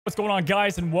What's going on,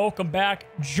 guys, and welcome back.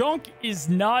 Junk is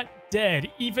not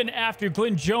dead. Even after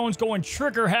Glenn Jones going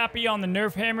trigger happy on the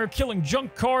Nerf hammer, killing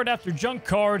junk card after junk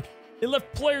card, it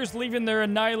left players leaving their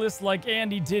Annihilus like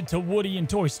Andy did to Woody in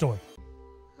Toy Story.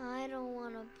 I don't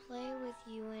want to play with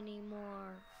you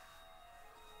anymore.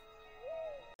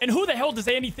 And who the hell does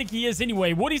Andy think he is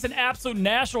anyway? Woody's an absolute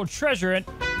national treasure, and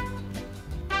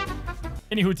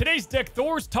anywho, today's deck,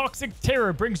 Thor's Toxic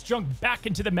Terror, brings junk back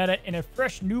into the meta in a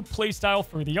fresh new playstyle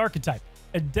for the archetype.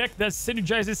 A deck that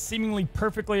synergizes seemingly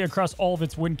perfectly across all of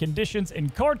its win conditions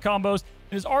and card combos,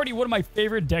 and is already one of my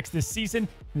favorite decks this season,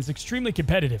 and is extremely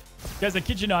competitive. Guys, I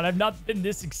kid you not, I've not been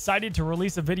this excited to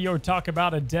release a video or talk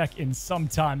about a deck in some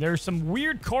time. There are some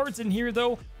weird cards in here,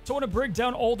 though, so I want to break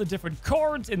down all the different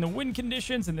cards and the win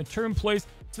conditions and the turn plays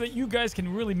so that you guys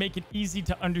can really make it easy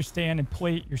to understand and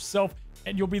play it yourself,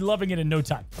 and you'll be loving it in no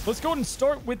time. Let's go ahead and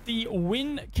start with the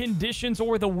win conditions,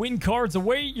 or the win cards. The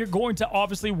way you're going to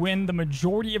obviously win the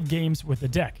majority of games with the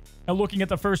deck. Now, looking at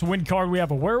the first win card, we have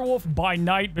a Werewolf by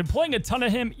Night. Been playing a ton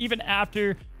of him even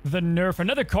after the nerf.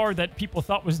 Another card that people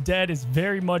thought was dead is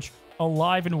very much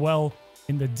alive and well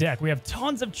in the deck. We have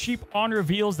tons of cheap on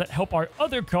reveals that help our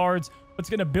other cards. It's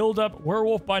going to build up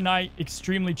Werewolf by Night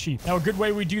extremely cheap. Now, a good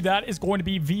way we do that is going to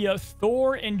be via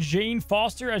Thor and Jane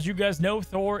Foster. As you guys know,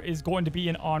 Thor is going to be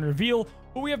an on reveal,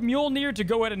 but we have Mjolnir to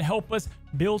go ahead and help us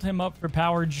build him up for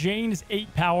power. Jane is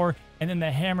 8 power, and then the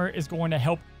hammer is going to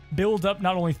help build up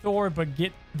not only Thor, but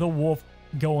get the wolf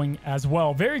going as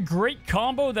well. Very great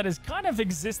combo that has kind of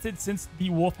existed since the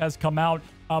wolf has come out,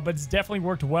 but it's definitely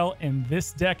worked well in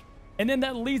this deck. And then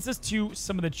that leads us to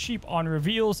some of the cheap on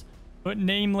reveals, but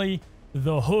namely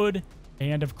the Hood,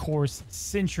 and of course,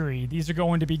 Sentry. These are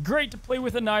going to be great to play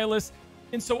with Annihilus.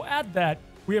 And so add that,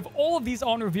 we have all of these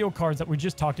on-reveal cards that we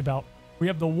just talked about. We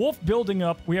have the Wolf building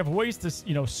up. We have ways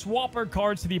to, swap our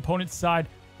cards to the opponent's side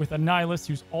with Annihilus,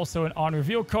 who's also an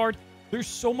on-reveal card. There's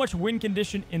so much win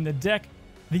condition in the deck.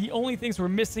 The only things we're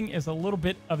missing is a little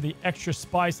bit of the extra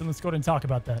spice, and let's go ahead and talk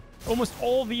about that. Almost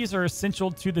all of these are essential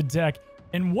to the deck,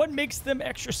 and what makes them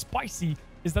extra spicy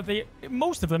is that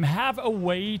most of them have a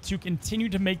way to continue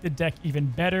to make the deck even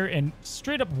better and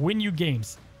straight up win you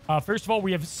games. First of all,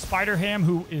 we have Spider-Ham,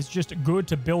 who is just good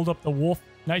to build up the wolf.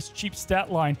 Nice cheap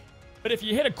stat line. But if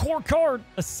you hit a core card,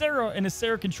 a Sarah in a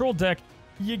Sarah control deck,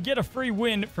 you get a free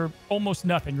win for almost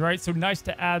nothing, right? So nice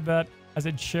to add that as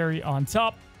a cherry on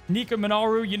top. Nika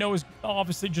Minaru, is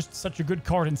obviously just such a good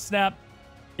card in Snap.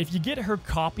 If you get her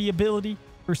copy ability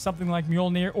for something like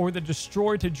Mjolnir, or the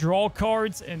Destroy to draw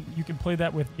cards, and you can play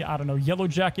that with, I don't know, Yellow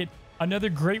Jacket. Another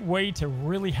great way to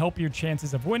really help your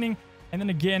chances of winning. And then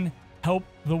again, help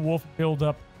the wolf build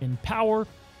up in power.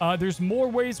 There's more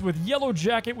ways with Yellow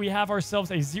Jacket. We have ourselves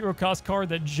a zero-cost card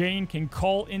that Jane can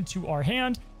call into our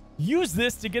hand. Use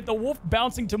this to get the wolf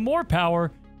bouncing to more power.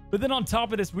 But then on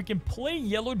top of this, we can play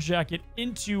Yellow Jacket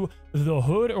into the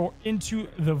Hood or into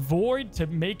the Void to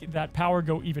make that power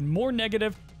go even more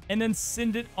negative, and then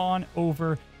send it on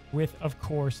over with, of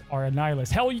course, our Annihilus.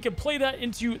 Hell, you can play that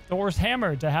into Thor's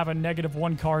Hammer to have a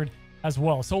 -1 card as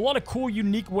well. So a lot of cool,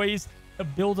 unique ways to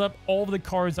build up all of the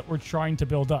cards that we're trying to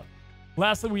build up.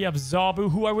 Lastly, we have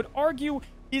Zabu, who I would argue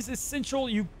is essential.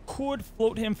 You could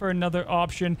float him for another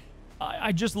option.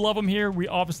 I just love him here. We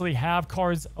obviously have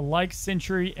cards like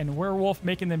Sentry and Werewolf.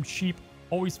 Making them cheap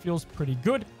always feels pretty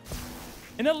good.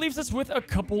 And that leaves us with a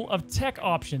couple of tech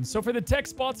options. So for the tech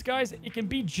spots, guys, it can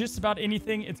be just about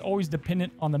anything. It's always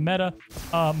dependent on the meta.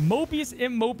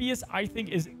 Mobius, I think,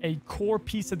 is a core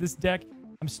piece of this deck.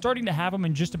 I'm starting to have him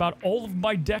in just about all of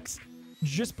my decks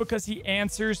just because he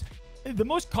answers the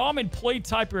most common play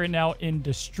type right now in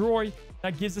Destroy.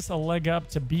 That gives us a leg up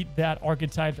to beat that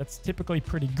archetype that's typically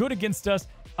pretty good against us.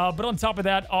 But on top of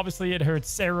that, obviously, it hurts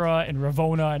Sarah and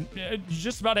Ravonna and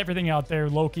just about everything out there,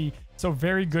 Loki. So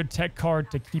very good tech card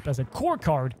to keep as a core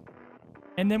card.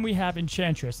 And then we have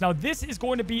Enchantress. Now, this is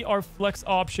going to be our flex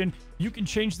option. You can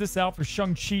change this out for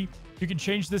Shang-Chi. You can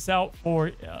change this out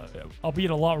for,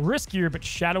 albeit a lot riskier, but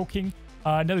Shadow King.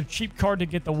 Another cheap card to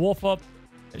get the wolf up.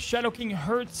 Shadow King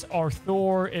hurts our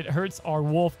Thor. It hurts our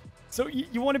wolf. So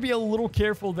you want to be a little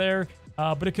careful there.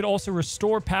 But it could also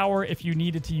restore power if you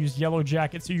needed to use Yellow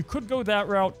Jacket. So you could go that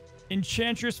route.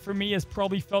 Enchantress, for me, has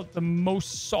probably felt the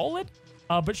most solid.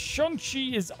 But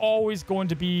Shang-Chi is always going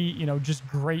to be, just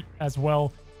great as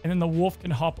well. And then the wolf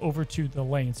can hop over to the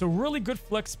lane. So really good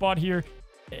flex spot here.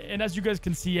 And as you guys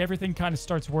can see, everything kind of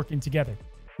starts working together.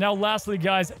 Now, lastly,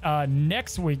 guys,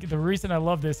 next week, the reason I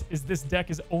love this is this deck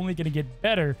is only going to get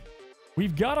better.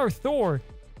 We've got our Thor,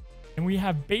 and we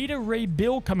have Beta Ray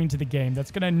Bill coming to the game.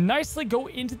 That's going to nicely go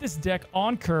into this deck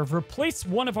on curve, replace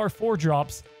one of our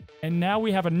 4-drops, And now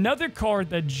we have another card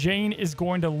that Jane is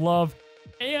going to love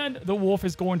and the Wolf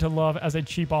is going to love as a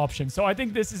cheap option. So I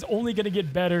think this is only going to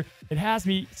get better. It has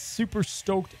me super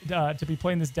stoked to be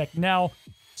playing this deck now.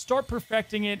 Start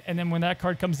perfecting it, and then when that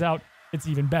card comes out, it's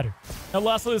even better. Now,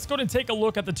 lastly, let's go ahead and take a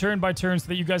look at the turn by turn so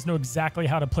that you guys know exactly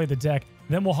how to play the deck.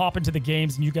 Then we'll hop into the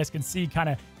games, and you guys can see kind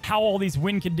of how all these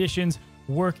win conditions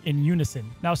work in unison.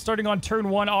 Now, starting on turn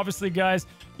 1, obviously, guys,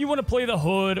 you want to play the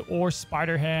Hood or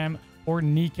Spider-Ham or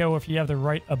Nico if you have the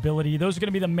right ability. Those are going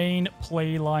to be the main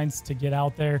play lines to get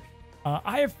out there.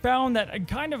 I have found that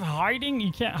kind of hiding,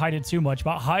 you can't hide it too much,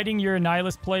 but hiding your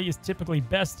Annihilus play is typically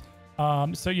best.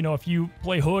 So, you know, if you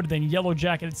play Hood, then Yellow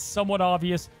Jacket, it's somewhat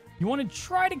obvious. You want to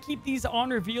try to keep these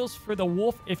on reveals for the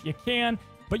Wolf if you can,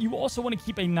 but you also want to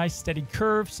keep a nice steady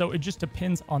curve, so it just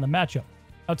depends on the matchup.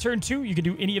 Now, turn 2, you can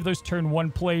do any of those turn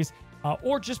 1 plays,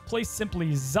 or just play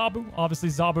simply Zabu. Obviously,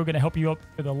 Zabu going to help you up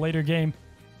for the later game.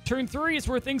 Turn 3 is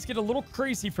where things get a little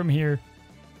crazy from here,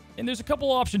 and there's a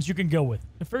couple options you can go with.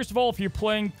 First of all, if you're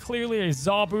playing clearly a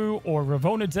Zabu or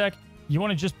Ravonna deck, you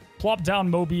want to just plop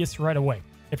down Mobius right away.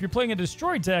 If you're playing a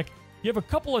Destroy deck, you have a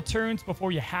couple of turns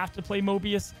before you have to play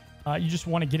Mobius. You just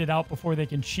want to get it out before they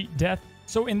can cheat death.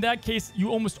 So in that case,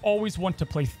 you almost always want to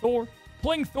play Thor.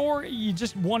 Playing Thor, you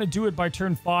just want to do it by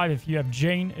turn 5 if you have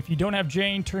Jane. If you don't have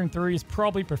Jane, turn 3 is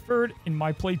probably preferred in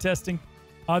my playtesting.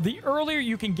 The earlier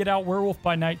you can get out Werewolf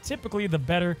by Night, typically the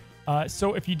better.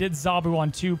 So if you did Zabu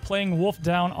on 2, playing Wolf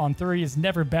down on 3 is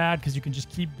never bad because you can just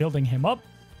keep building him up.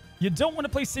 You don't want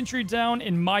to play Sentry down,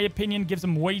 in my opinion. Gives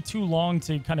him way too long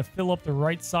to kind of fill up the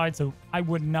right side, so I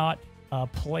would not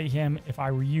play him if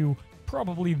I were you,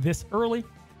 probably this early.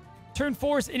 Turn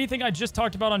 4 is anything I just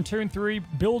talked about on turn 3.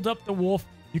 Build up the Wolf.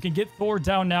 You can get Thor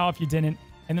down now if you didn't.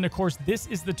 And then, of course, this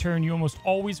is the turn you almost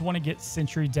always want to get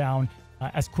Sentry down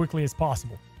as quickly as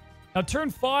possible. Now,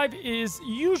 turn 5 is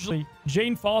usually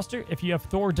Jane Foster if you have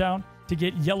Thor down to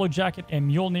get Yellow Jacket and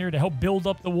Mjolnir to help build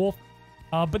up the Wolf.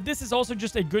 But this is also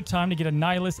just a good time to get a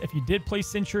Nihilus if you did play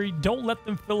Sentry. Don't let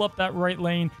them fill up that right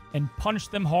lane and punch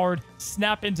them hard.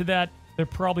 Snap into that. They're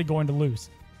probably going to lose.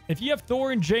 If you have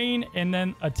Thor and Jane and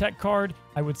then a tech card,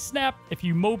 I would snap. If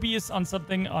you Mobius on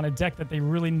something on a deck that they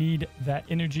really need that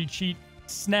energy cheat,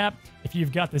 snap. If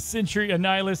you've got the Sentry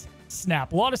Annihilus,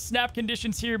 snap. A lot of snap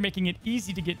conditions here, making it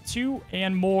easy to get 2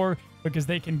 and more because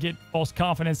they can get false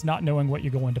confidence not knowing what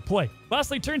you're going to play.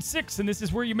 Lastly, turn 6, and this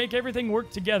is where you make everything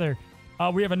work together.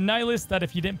 We have a Nihilus that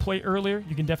if you didn't play earlier,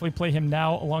 you can definitely play him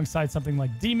now alongside something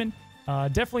like Demon.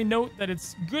 Definitely note that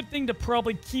it's a good thing to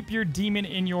probably keep your Demon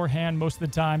in your hand most of the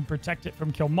time. Protect it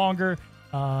from Killmonger.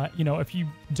 You know, if you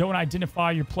don't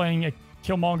identify you're playing a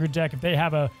Killmonger deck, if they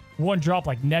have a 1-drop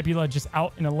like Nebula just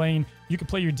out in a lane, you can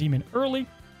play your Demon early.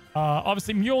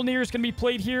 Obviously, Mjolnir is going to be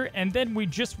played here, and then we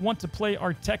just want to play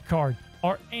our tech card,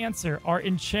 our Answer, our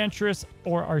Enchantress,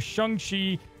 or our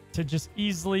Shang-Chi to just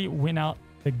easily win out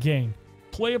the game.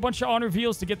 Play a bunch of honor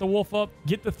reveals to get the Wolf up,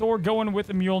 get the Thor going with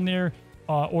the Mjolnir,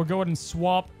 or go ahead and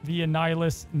swap the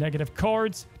Annihilus negative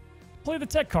cards. Play the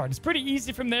tech card. It's pretty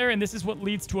easy from there, and this is what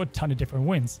leads to a ton of different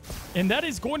wins. And that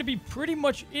is going to be pretty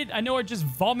much it. I know I just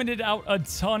vomited out a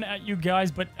ton at you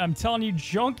guys, but I'm telling you,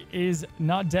 junk is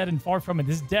not dead and far from it.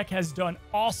 This deck has done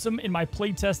awesome in my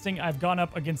playtesting. I've gone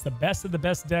up against the best of the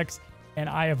best decks, and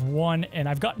I have won, and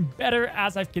I've gotten better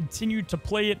as I've continued to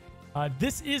play it.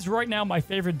 This is right now my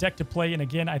favorite deck to play, and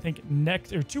again, I think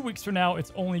next or 2 weeks from now,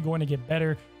 it's only going to get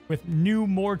better with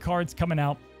more cards coming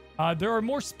out. There are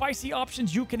more spicy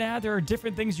options you can add. There are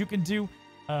different things you can do.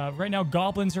 Right now,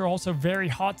 Goblins are also very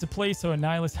hot to play, so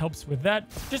Annihilus helps with that.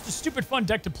 Just a stupid fun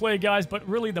deck to play, guys, but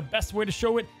really the best way to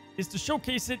show it is to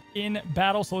showcase it in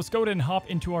battle. So let's go ahead and hop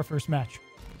into our first match.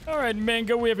 All right,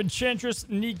 Mango, we have Enchantress,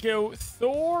 Nico,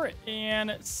 Thor,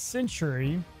 and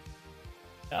Sentry.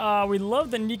 We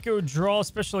love the Nico draw,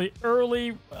 especially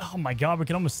early. Oh my god, we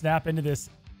can almost snap into this.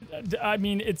 I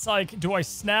mean, it's like, do I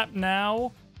snap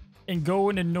now and go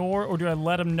into Nor, or do I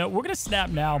let him know? We're going to snap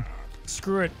now.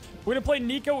 Screw it. We're going to play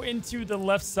Nico into the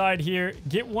left side here,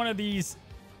 get one of these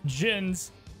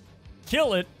Jins,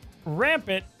 kill it, ramp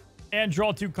it, and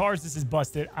draw 2 cards. This is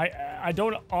busted. I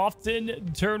don't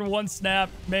often turn 1 snap,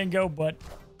 Mango, but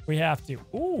we have to.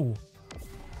 Ooh.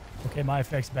 Okay, my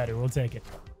effect's better. We'll take it.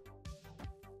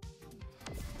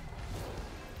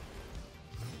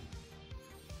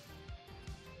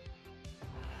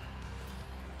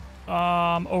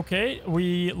 Okay,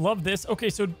 we love this. Okay,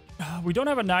 so we don't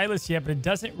have a Nihilus yet, but it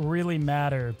doesn't really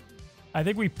matter. I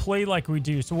think we play like we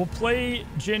do. So we'll play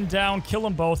Jin down, kill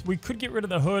them both. We could get rid of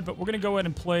the Hood, but we're going to go ahead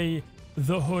and play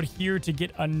the Hood here to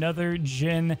get another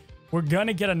Jin. We're going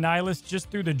to get a Nihilus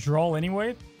just through the draw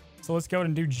anyway. So let's go ahead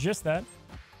and do just that.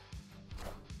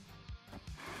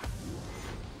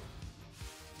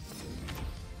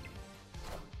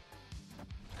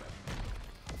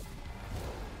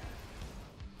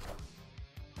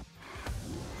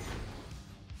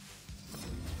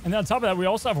 And then on top of that, we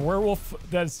also have Werewolf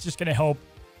that's just going to help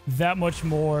that much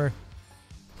more.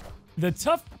 The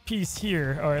tough piece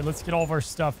here. All right, let's get all of our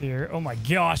stuff here. Oh my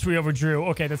gosh, we overdrew.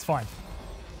 Okay, that's fine.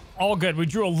 All good. We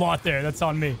drew a lot there. That's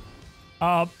on me.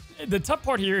 The tough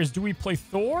part here is, do we play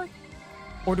Thor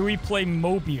or do we play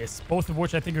Mobius? Both of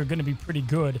which I think are going to be pretty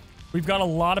good. We've got a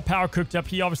lot of power cooked up.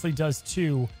 He obviously does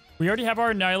too. We already have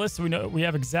our Annihilus, so we know we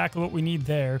have exactly what we need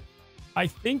there. I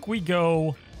think we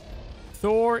go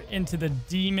Thor into the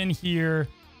Demon here,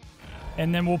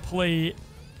 and then we'll play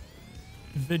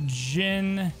the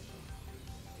Jin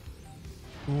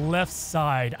left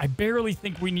side. I barely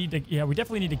think we need to... Yeah, we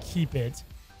definitely need to keep it.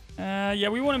 Yeah,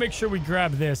 we want to make sure we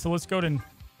grab this, so let's go ahead and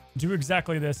do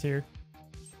exactly this here.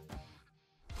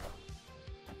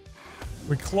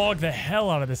 We clog the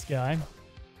hell out of this guy.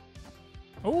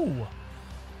 Oh.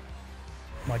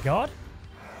 My God.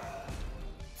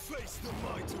 Face the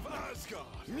might of Asgard.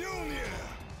 Mjolnir.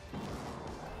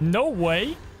 No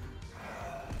way.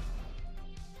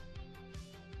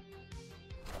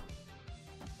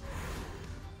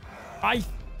 I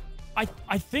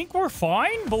think we're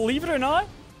fine, believe it or not.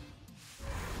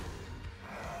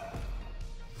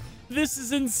 This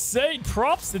is insane.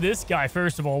 Props to this guy,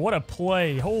 first of all. What a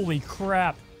play. Holy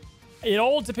crap. It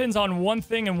all depends on one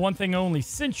thing and one thing only.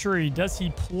 Sentry, does he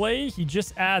play? He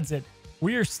just adds it.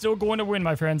 We are still going to win,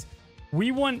 my friends.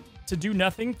 We want to do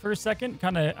nothing for a second,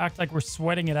 kind of act like we're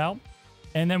sweating it out.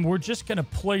 And then we're just going to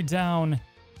play down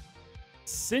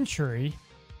Sentry.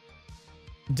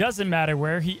 Doesn't matter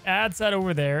where. He adds that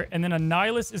over there. And then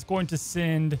Annihilus is going to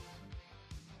send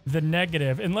the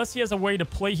negative. Unless he has a way to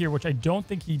play here, which I don't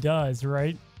think he does,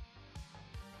 right?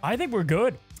 I think we're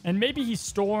good. And maybe he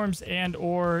storms and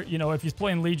or, you know, if he's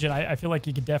playing Legion, I feel like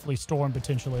he could definitely storm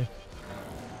potentially.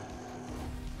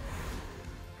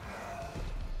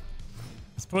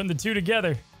 He's putting the two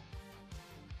together.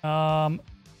 Do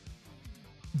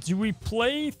we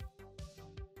play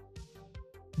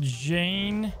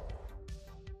Jane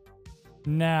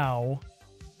now?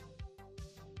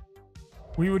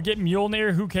 We would get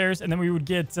Mjolnir, who cares? And then we would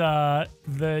get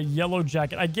the Yellow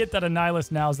Jacket. I get that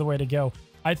Annihilus now is the way to go.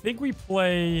 I think we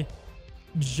play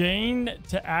Jane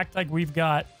to act like we've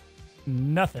got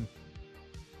nothing.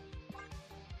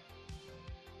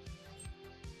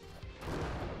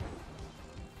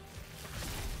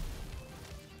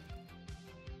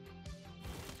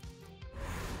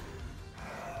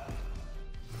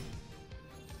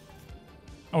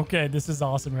 Okay, this is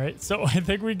awesome, right? So I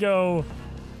think we go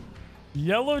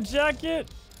Yellow Jacket.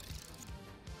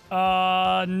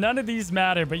 None of these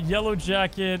matter, but Yellow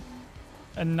Jacket,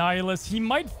 Annihilus. He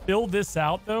might fill this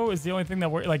out, though, is the only thing that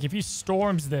we're... Like, if he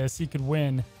storms this, he could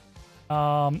win.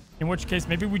 In which case,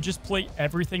 maybe we just play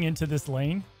everything into this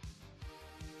lane.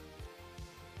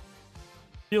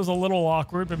 Feels a little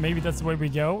awkward, but maybe that's the way we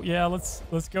go. Yeah, let's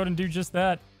go ahead and do just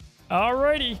that.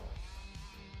 Alrighty.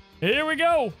 Here we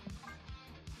go.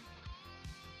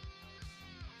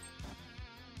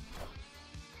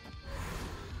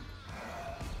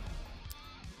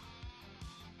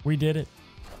 We did it.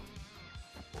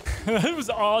 It was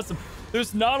awesome.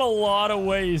 There's not a lot of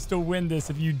ways to win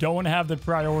this if you don't have the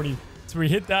priority. So we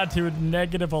hit that to a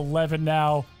 -11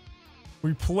 now.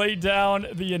 We play down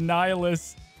the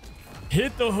Annihilus.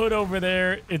 Hit the hood over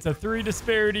there. It's a 3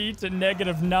 disparity to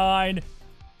 -9.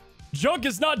 Junk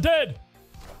is not dead.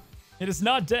 It is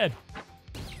not dead.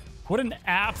 What an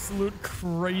absolute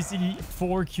crazy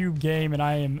 4-cube game, and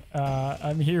I'm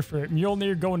here for it.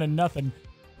 Mjolnir going to nothing.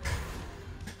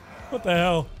 What the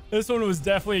hell? This one was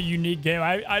definitely a unique game.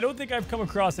 I don't think I've come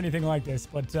across anything like this,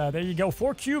 but there you go.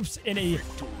 4 cubes in a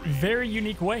very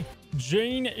unique way.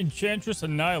 Jane, Enchantress,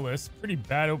 Annihilus. Pretty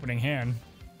bad opening hand.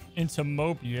 Into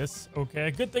Mobius.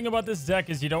 Okay, good thing about this deck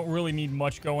is you don't really need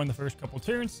much going the first couple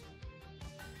turns.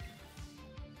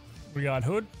 We got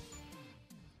Hood.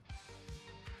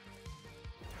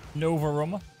 Nova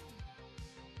Roma.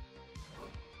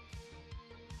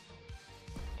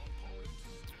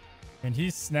 And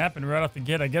he's snapping right off the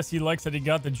get. I guess he likes that he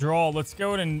got the draw. Let's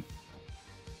go ahead and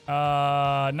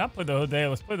not play the hood there.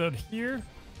 Let's play the hood here.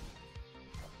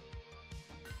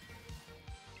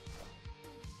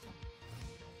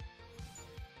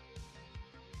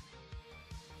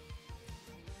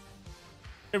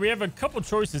 Okay, we have a couple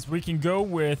choices. We can go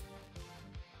with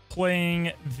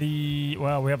playing the...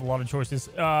 Well, we have a lot of choices.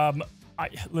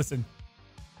 Listen.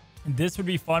 This would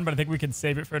be fun, but I think we can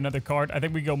save it for another card. I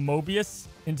think we go Mobius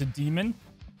into Demon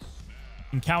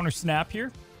and counter Snap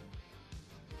here.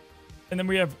 And then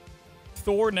we have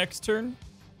Thor next turn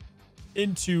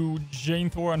into Jane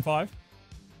Thor on 5.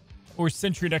 Or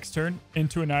Sentry next turn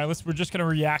into Annihilus. We're just going to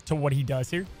react to what he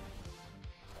does here.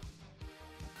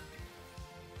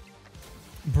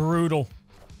 brutal.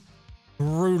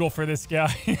 Brutal for this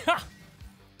guy.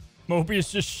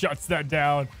 Mobius just shuts that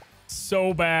down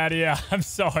so bad. Yeah, I'm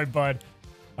sorry, bud.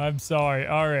 I'm sorry.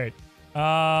 All right.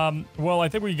 Well, I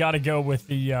think we got to go with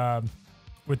the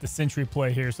Sentry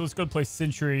play here. So let's go play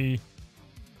Sentry.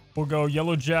 We'll go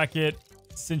Yellow Jacket,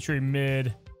 Sentry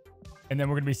mid, and then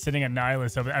we're going to be sitting at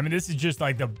Nihilus over. I mean, this is just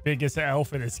like the biggest L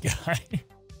for this guy.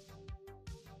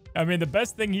 I mean, the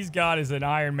best thing he's got is an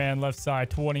Iron Man left side,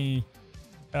 20,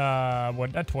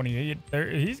 what, not 28.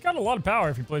 He's got a lot of power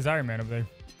if he plays Iron Man over there.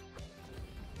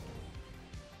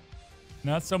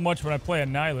 Not so much when I play a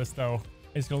Nihilus, though.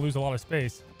 He's going to lose a lot of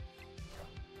space.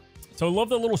 So I love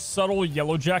the little subtle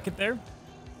Yellow Jacket there.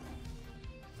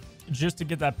 Just to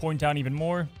get that point down even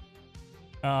more.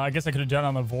 I guess I could have done it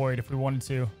on the Void if we wanted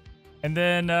to. And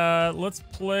then let's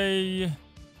play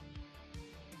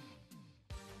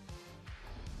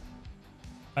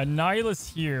a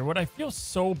Nihilus here. What I feel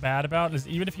so bad about is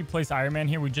even if he plays Iron Man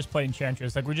here, we just play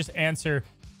Enchantress. Like, we just answer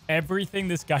everything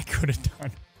this guy could have done.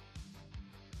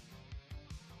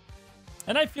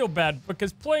 And I feel bad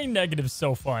because playing negative is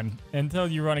so fun until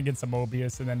you run against a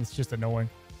Mobius and then it's just annoying.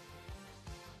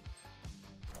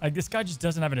 Like, this guy just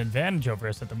doesn't have an advantage over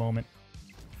us at the moment.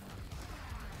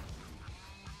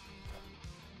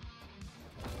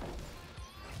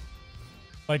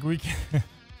 Like, we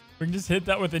can just hit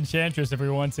that with Enchantress if we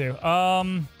want to.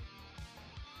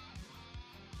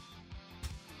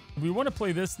 Do we want to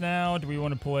play this now? Do we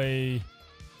want to play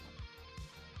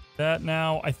that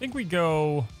now? I think we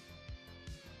go...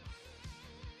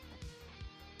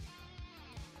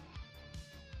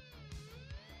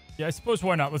 Yeah, I suppose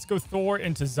why not? Let's go Thor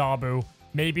into Zabu.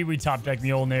 Maybe we top deck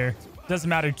Mjolnir. Doesn't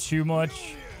matter too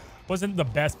much. Wasn't the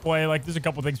best play. Like, there's a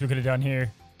couple things we could have done here.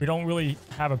 We don't really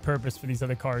have a purpose for these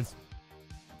other cards.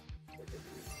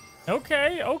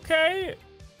 Okay, okay.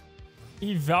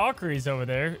 He Valkyries over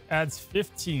there. Adds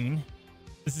 15.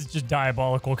 This is just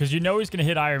diabolical because you know he's going to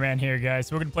hit Iron Man here, guys.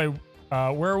 So we're going to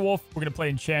play Werewolf. We're going to play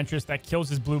Enchantress. That kills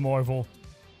his Blue Marvel.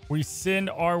 We send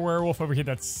our Werewolf over here.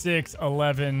 That's 6,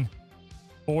 11...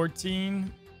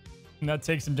 14, and that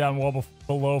takes him down well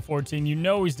below 14. You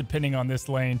know he's depending on this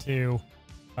lane too,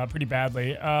 pretty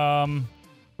badly.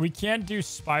 We can't do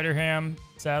Spider-Ham,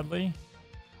 sadly.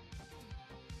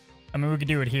 I mean, we could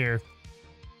do it here.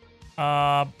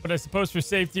 But I suppose for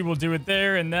safety, we'll do it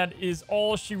there, and that is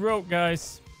all she wrote,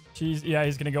 guys. Yeah,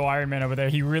 he's gonna go Iron Man over there.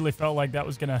 He really felt like that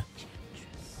was gonna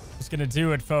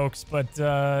do it, folks. But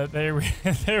there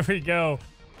we go.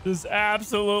 Just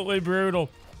absolutely brutal.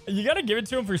 You got to give it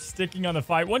to him for sticking on the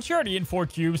fight. Once you're already in 4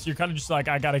 cubes, you're kind of just like,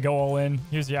 I got to go all in.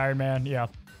 Here's the Iron Man. Yeah.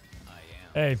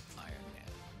 Hey,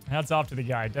 hats off to the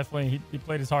guy. Definitely, he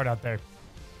played his heart out there.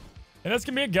 And that's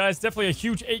going to be it, guys. Definitely a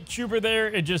huge 8-cuber there.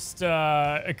 It just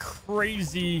a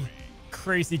crazy,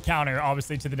 crazy counter,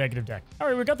 obviously, to the negative deck. All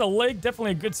right, we got the leg.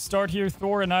 Definitely a good start here.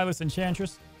 Thor, Nihilus,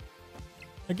 Enchantress.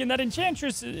 Again, that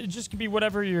Enchantress, it just could be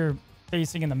whatever you're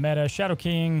facing in the meta. Shadow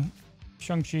King,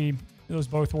 Shang-Chi, those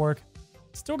both work.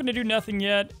 Still going to do nothing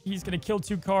yet. He's going to kill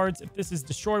 2 cards. If this is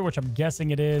Destroy, which I'm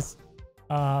guessing it is.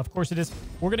 Of course it is.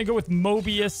 We're going to go with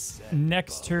Mobius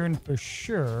next turn for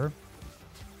sure.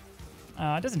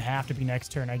 It doesn't have to be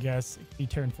next turn, I guess. It could be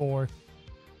turn 4.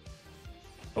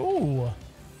 Oh.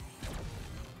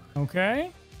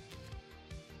 Okay.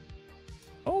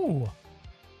 Oh.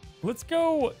 Let's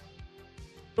go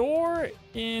Thor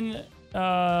in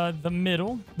the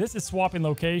middle. This is swapping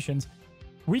locations.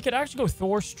 We could actually go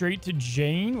Thor straight to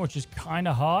Jane, which is kind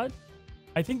of hot.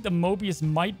 I think the Mobius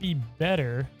might be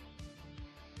better.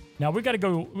 Now we gotta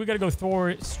go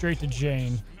Thor straight to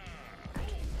Jane.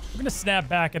 We're gonna snap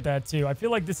back at that too. I feel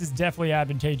like this is definitely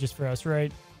advantageous for us,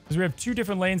 right? Because we have 2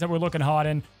 different lanes that we're looking hot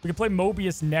in. We can play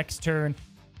Mobius next turn.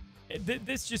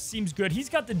 This just seems good. He's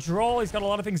got the draw. He's got a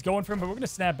lot of things going for him, but we're gonna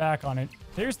snap back on it.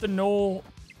 There's the Knoll.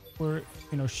 We're,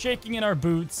 shaking in our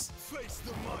boots. Face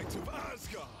the might of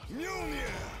Asgard. Mjolnir.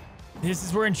 This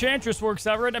is where Enchantress works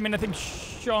out, right? I mean, I think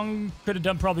Shang could have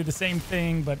done probably the same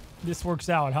thing, but this works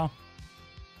out, huh?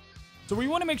 So we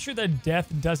want to make sure that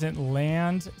death doesn't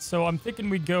land. So I'm thinking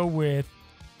we go with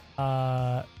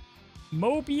Mobius.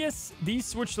 These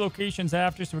switch locations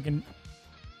after, so we can...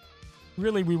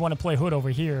 Really, we want to play Hood over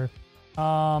here.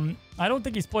 I don't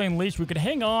think he's playing Leash. We could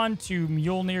hang on to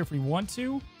Mjolnir if we want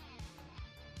to.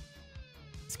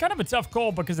 It's kind of a tough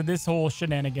call because of this whole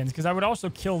shenanigans, because I would also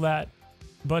kill that.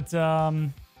 But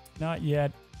not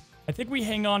yet. I think we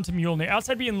hang on to Mjolnir.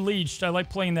 Outside being leeched, I like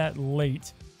playing that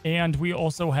late. And we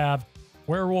also have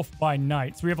Werewolf by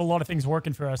Night. So we have a lot of things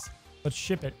working for us. Let's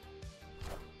ship it.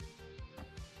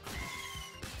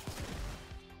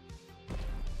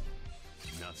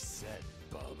 Enough said,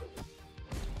 bub.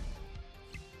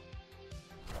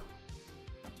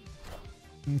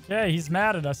 Okay, he's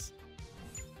mad at us.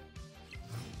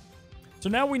 So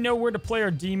now we know where to play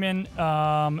our demon.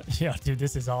 Yeah, dude,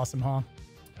 this is awesome, huh?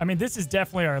 I mean, this is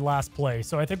definitely our last play.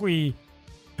 So I think we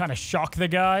kind of shock the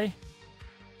guy.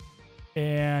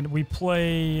 And we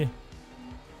play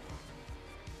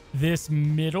this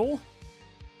middle.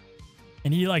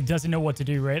 And he, like, doesn't know what to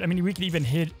do, right? I mean, we could even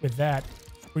hit with that.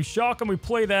 We shock him, we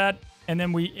play that, and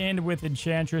then we end with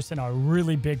Enchantress and a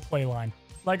really big play line.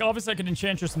 Like, obviously, I could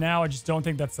Enchantress now. I just don't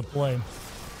think that's the play.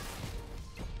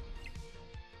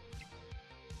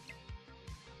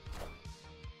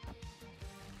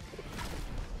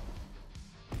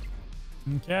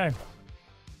 Okay.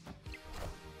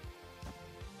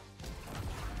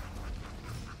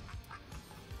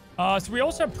 So we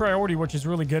also have priority, which is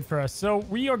really good for us. So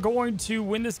we are going to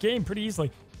win this game pretty easily.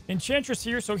 Enchantress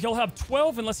here, so he'll have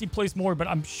 12 unless he plays more, but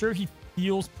I'm sure he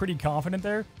feels pretty confident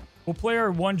there. We'll play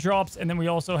our 1-drops, and then we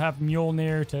also have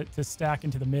Mjolnir to stack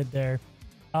into the mid there.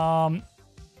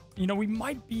 You know, we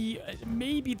might be...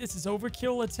 maybe this is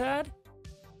overkill a tad.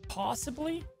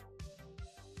 Possibly.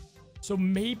 So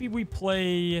maybe we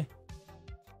play...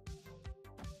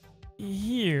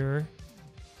 here.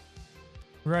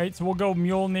 Right? So we'll go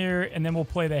Mjolnir, and then we'll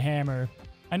play the hammer.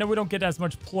 I know we don't get as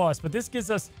much plus, but this gives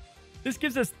us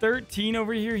 13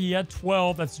 over here. He had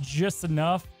 12. That's just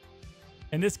enough.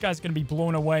 And this guy's going to be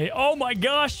blown away. Oh my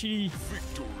gosh, he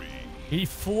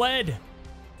fled.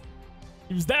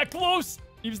 He was that close.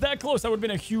 He was that close. That would have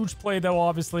been a huge play, though,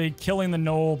 obviously. Killing the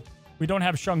Knoll. We don't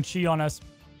have Shang-Chi on us,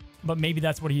 but maybe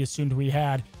that's what he assumed we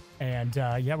had. And,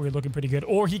 yeah, we were looking pretty good.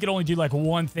 Or he could only do, like,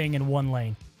 one thing in one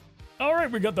lane. All right,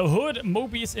 we got the Hood,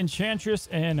 Mobius, Enchantress,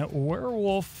 and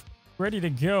Werewolf ready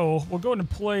to go. We'll go ahead and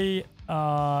play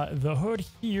the Hood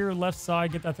here, left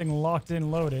side. Get that thing locked in,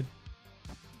 loaded.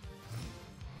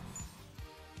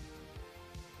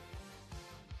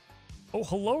 Oh,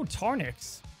 hello,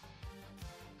 Tarnix.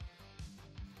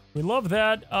 We love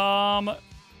that.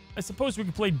 I suppose we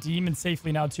could play Demon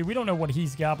safely now, too. We don't know what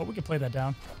he's got, but we could play that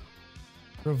down.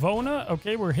 Ravona.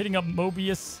 Okay, we're hitting up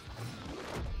Mobius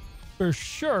for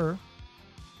sure.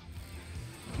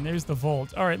 And there's the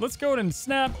Volt. All right, let's go ahead and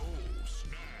snap.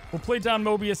 We'll play down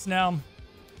Mobius now.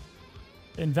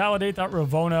 Invalidate that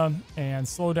Ravona and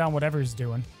slow down whatever he's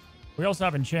doing. We also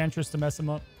have Enchantress to mess him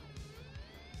up.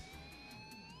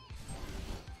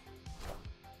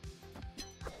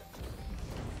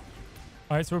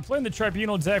 All right, so we're playing the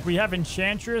Tribunal deck. We have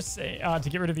Enchantress to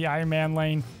get rid of the Iron Man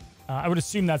lane. I would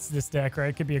assume that's this deck, right?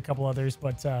 It could be a couple others,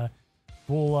 but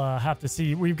we'll have to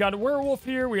see. We've got a Werewolf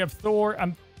here. We have Thor.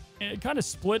 I'm kind of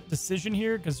split decision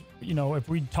here because, you know, if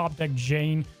we top deck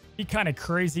Jane, be kind of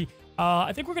crazy.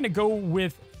 I think we're going to go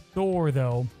with Thor,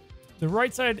 though. The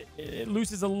right side, it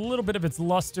loses a little bit of its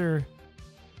luster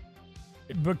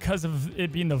because of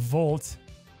it being the Volt.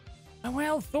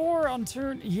 Well, Thor on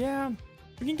turn, yeah.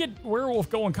 We can get Werewolf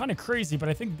going kind of crazy, but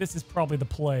I think this is probably the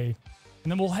play.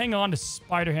 And then we'll hang on to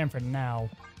Spider-Ham for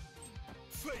now.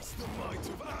 Face the might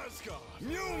of Asgard.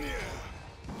 Mjolnir.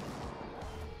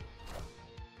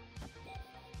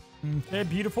 Okay,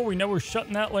 beautiful. We know we're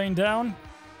shutting that lane down.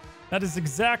 That is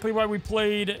exactly why we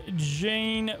played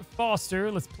Jane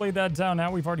Foster. Let's play that down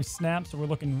now. We've already snapped, so we're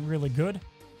looking really good.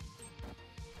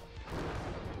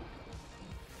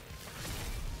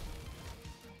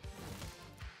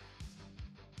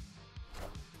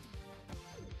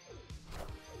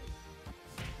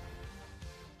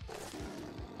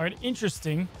 All right,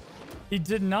 interesting. He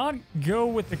did not go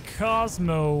with the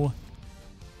Cosmo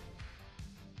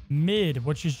mid,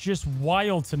 which is just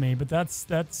wild to me, but that's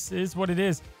what it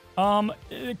is. A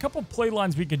couple play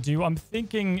lines we could do. I'm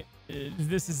thinking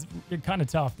this is kind of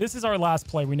tough. This is our last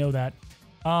play. We know that.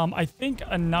 I think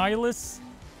Annihilus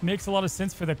makes a lot of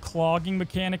sense for the clogging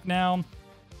mechanic now.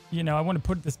 You know, I want to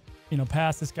put this, you know,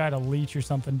 past this guy to leech or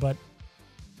something, but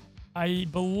I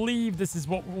believe this is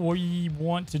what we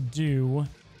want to do.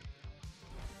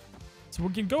 So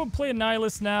we can go and play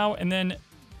Annihilus now, and then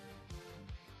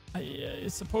I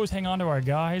suppose hang on to our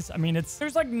guys. I mean,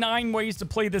 there's like 9 ways to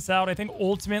play this out. I think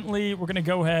ultimately we're going to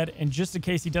go ahead, and just in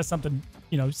case he does something,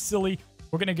 you know, silly,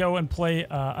 we're going to go and play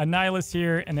Annihilus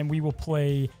here, and then we will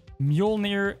play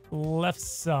Mjolnir left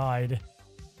side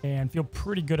and feel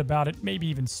pretty good about it. Maybe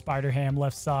even Spider-Ham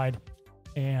left side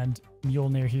and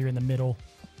Mjolnir here in the middle.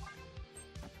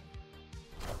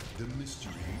 The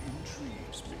mystery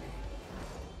intrigues me.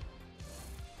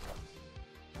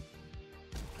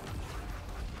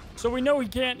 So we know he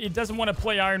doesn't want to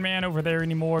play Iron Man over there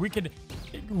anymore. We could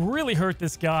really hurt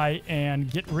this guy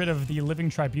and get rid of the Living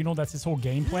Tribunal. That's his whole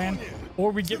game plan. Or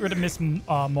we get rid of Miss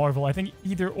Marvel. I think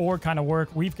either or kind of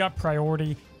work. We've got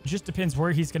priority. It just depends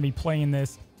where he's going to be playing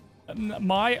this.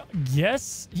 My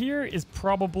guess here is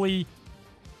probably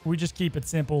we just keep it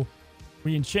simple.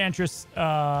 We Enchantress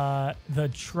the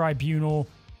Tribunal.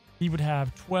 He would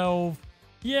have 12.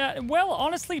 Yeah, well,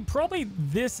 honestly, probably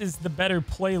this is the better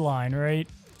play line, right?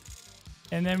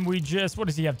 And then we just, what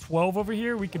does he have, 12 over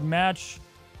here? We could match,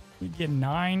 we get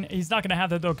 9. He's not going to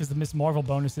have that, though, because the Miss Marvel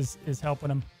bonus is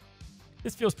helping him.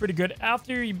 This feels pretty good.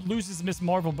 After he loses Miss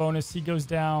Marvel bonus, he goes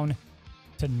down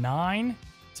to 9.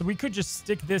 So we could just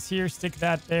stick this here, stick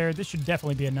that there. This should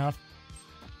definitely be enough.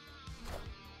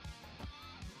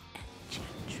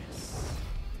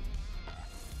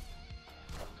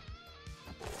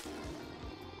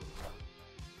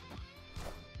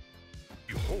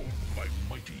 Behold my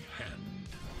mighty hand.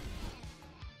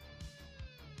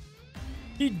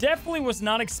 He definitely was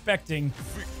not expecting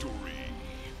Victory.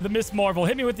 the Miss Marvel.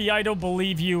 Hit me with the I don't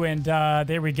believe you, and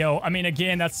there we go. I mean,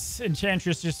 again, that's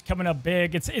Enchantress just coming up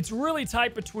big. It's really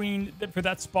tight between for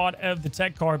that spot of the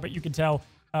tech card, but you can tell,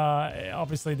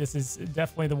 obviously, this is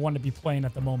definitely the one to be playing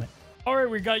at the moment. All right,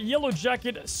 we got Yellow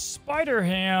Jacket,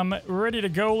 Spider-Ham ready to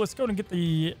go. Let's go and get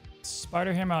the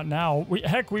Spider-Ham out now.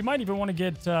 Heck, we might even want to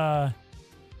get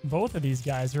both of these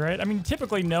guys, right? I mean,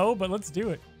 typically no, but let's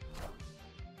do it.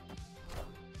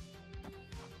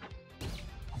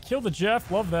 Kill the Jeff.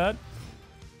 Love that.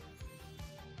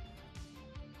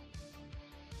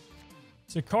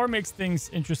 So card makes things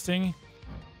interesting.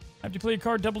 After you play a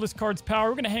card, double this card's power.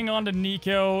 We're going to hang on to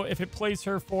Nico. If it plays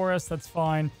her for us, that's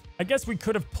fine. I guess we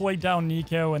could have played down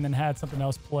Nico and then had something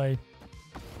else play.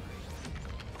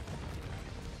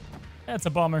 That's a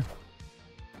bummer.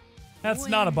 That's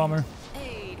not a bummer.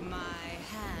 Aid my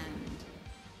hand.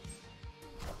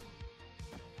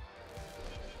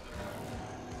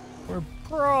 We're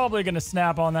probably going to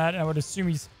snap on that, and I would assume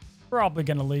he's probably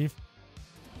going to leave.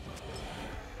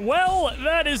 Well,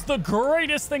 that is the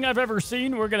greatest thing I've ever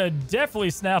seen. We're going to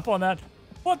definitely snap on that.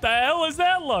 What the hell is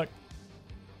that look?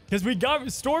 Because we got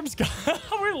Storm's got...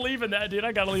 We're leaving that, dude.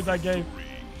 I got to leave that game.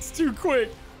 It's too quick.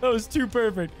 That was too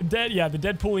perfect. Yeah, the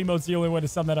Deadpool emote's the only way to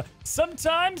sum that up.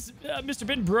 Sometimes Mr.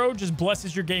 Bin Bro just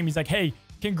blesses your game. He's like, hey,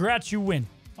 congrats, you win.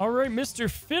 All right,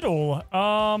 Mr. Fiddle.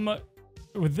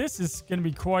 This is going to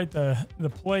be quite the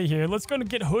play here. Let's go and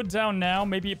get Hood down now.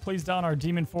 Maybe it plays down our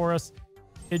demon for us.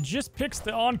 It just picks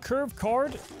the on-curve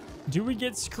card. Do we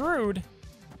get screwed?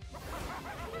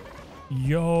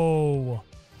 Yo.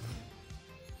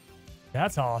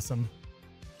 That's awesome.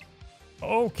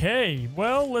 Okay,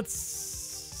 well,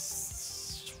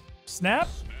 let's snap.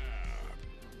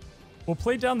 We'll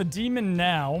play down the demon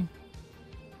now.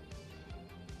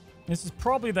 This is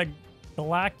probably the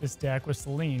Galactus deck with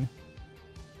Selene.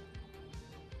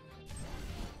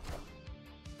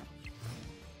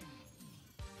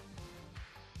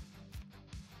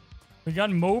 We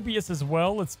got Mobius as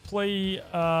well. Let's play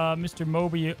Mr.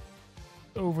 Moby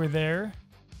over there.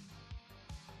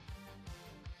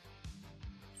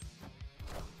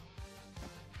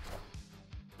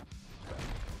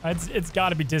 It's got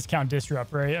to be discount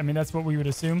disrupt, right? I mean, that's what we would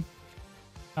assume.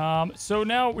 So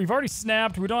now we've already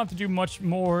snapped. We don't have to do much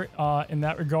more in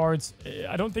that regards.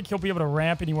 I don't think he'll be able to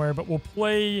ramp anywhere, but we'll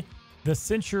play the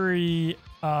Century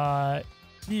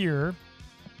here.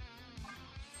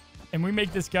 And we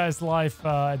make this guy's life,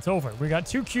 it's over. We got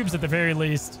 2 cubes at the very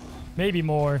least, maybe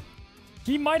more.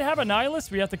 He might have a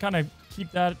Nihilist. We have to kind of keep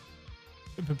that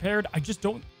prepared.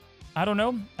 I don't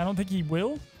know. I don't think he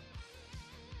will.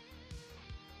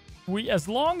 As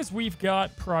long as we've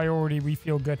got priority, we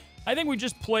feel good. I think we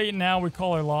just play it now. We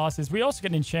call our losses. We also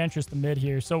get Enchantress the mid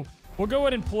here. So we'll go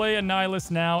ahead and play a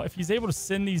Nihilist now. If he's able to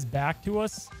send these back to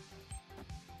us,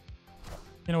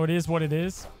 you know, it is what it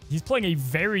is. He's playing a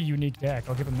very unique deck.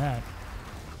 I'll give him that.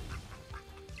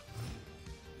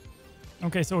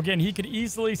 Okay, so again, he could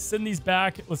easily send these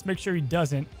back. Let's make sure he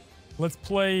doesn't. Let's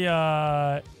play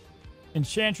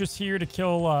Enchantress here to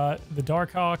kill the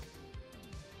Darkhawk.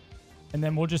 And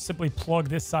then we'll just simply plug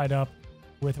this side up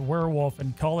with Werewolf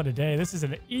and call it a day. This is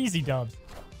an easy dub.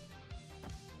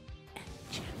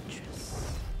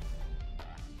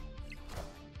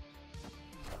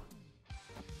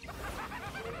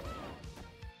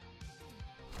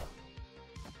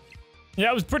 Yeah,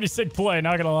 it was pretty sick play,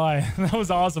 not gonna lie. That was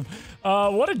awesome.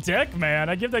 What a deck, man.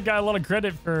 I give that guy a lot of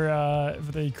credit for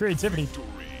the creativity.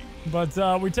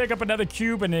 But we take up another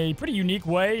cube in a pretty unique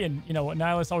way, and you know,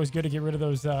 Nihilus always good to get rid of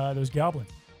those goblins.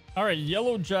 All right,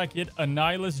 Yellow Jacket,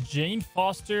 Annihilus, Jane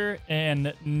Foster,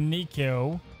 and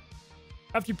Nico.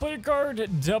 After you play a card,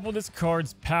 double this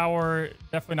card's power.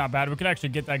 Definitely not bad. We could actually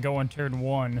get that going turn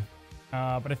 1.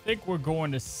 But I think we're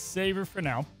going to save her for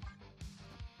now.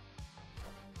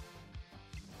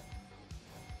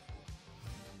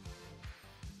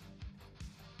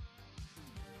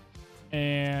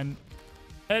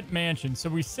 Pet Mansion. So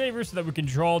we save her so that we can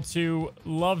draw 2.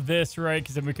 Love this, right?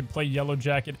 Because then we can play Yellow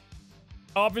Jacket.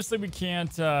 Obviously, we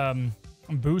can't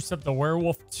boost up the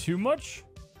werewolf too much.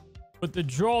 But the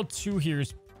draw 2 here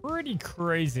is pretty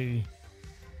crazy.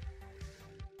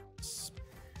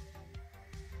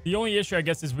 The only issue, I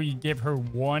guess, is we give her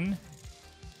 1.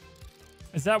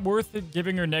 Is that worth it,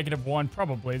 giving her -1?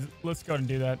 Probably. Let's go ahead and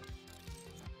do that.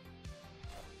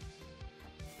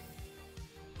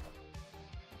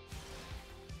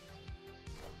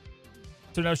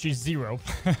 So now she's 0.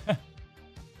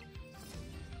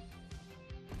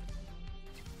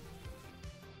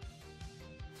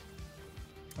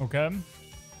 Okay.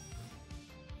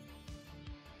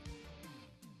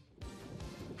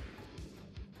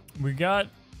 We got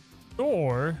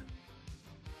Thor,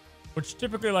 which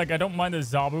typically, like, I don't mind the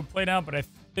Zabu play now, but I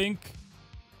think...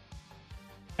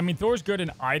 I mean, Thor's good in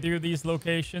either of these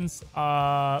locations.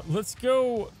 Let's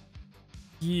go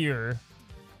here.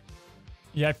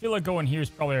 Yeah, I feel like going here is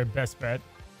probably our best bet.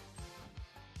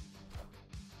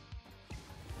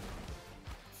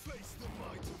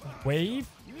 Wave?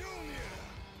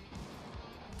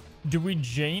 Do we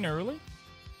Jane early?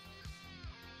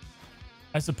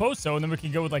 I suppose so, and then we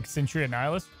can go with, like, Sentry and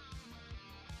Nihilus.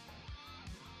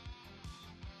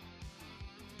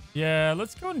 Yeah,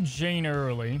 let's go and Jane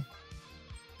early.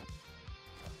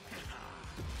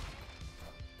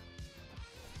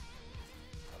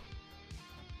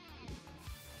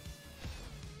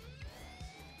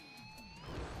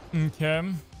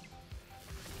 Okay.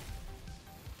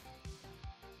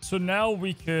 So now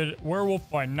we could Werewolf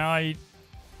by Night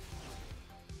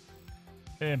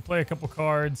and play a couple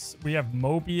cards. We have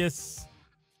Mobius.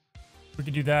 We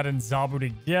could do that and Zabu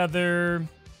together.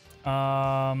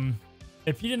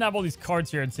 If you didn't have all these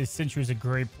cards here, I'd say Sentry is a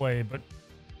great play, but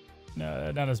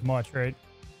no, not as much, right?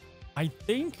 I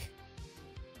think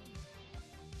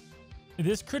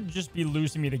this could just be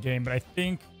losing me the game, but I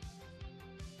think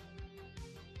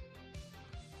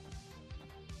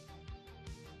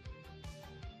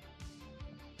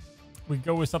we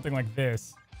go with something like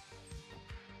this.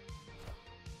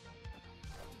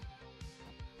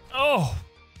 Oh,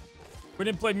 we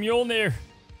didn't play Mjolnir.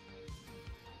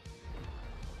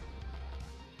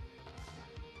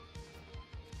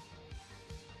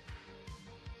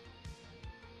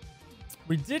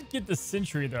 We did get the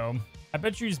Sentry, though. I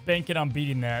bet you just bank it on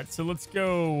beating that. So let's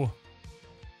go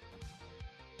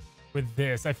with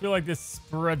this. I feel like this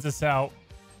spreads us out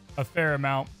a fair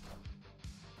amount.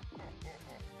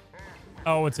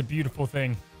 Oh, it's a beautiful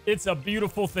thing. It's a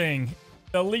beautiful thing.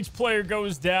 The Leech player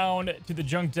goes down to the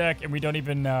junk deck, and we don't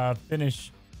even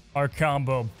finish our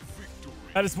combo.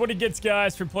 That is what he gets,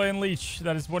 guys, for playing Leech.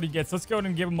 That is what he gets. Let's go ahead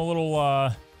and give him a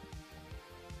little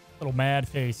mad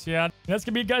face. Yeah, that's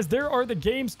gonna be it, guys. There are the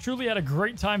games. Truly had a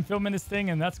great time filming this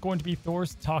thing, and that's going to be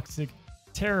Thor's Toxic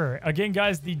Terror. Again,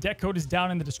 guys, the deck code is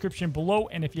down in the description below,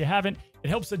 and if you haven't, it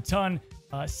helps a ton.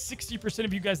 60%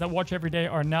 of you guys that watch every day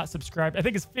are not subscribed. I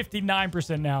think it's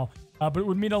 59% now, but it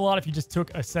would mean a lot if you just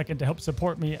took a second to help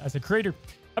support me as a creator.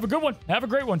 Have a good one. Have a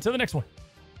great one. Till the next one.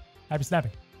 Happy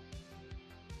snapping.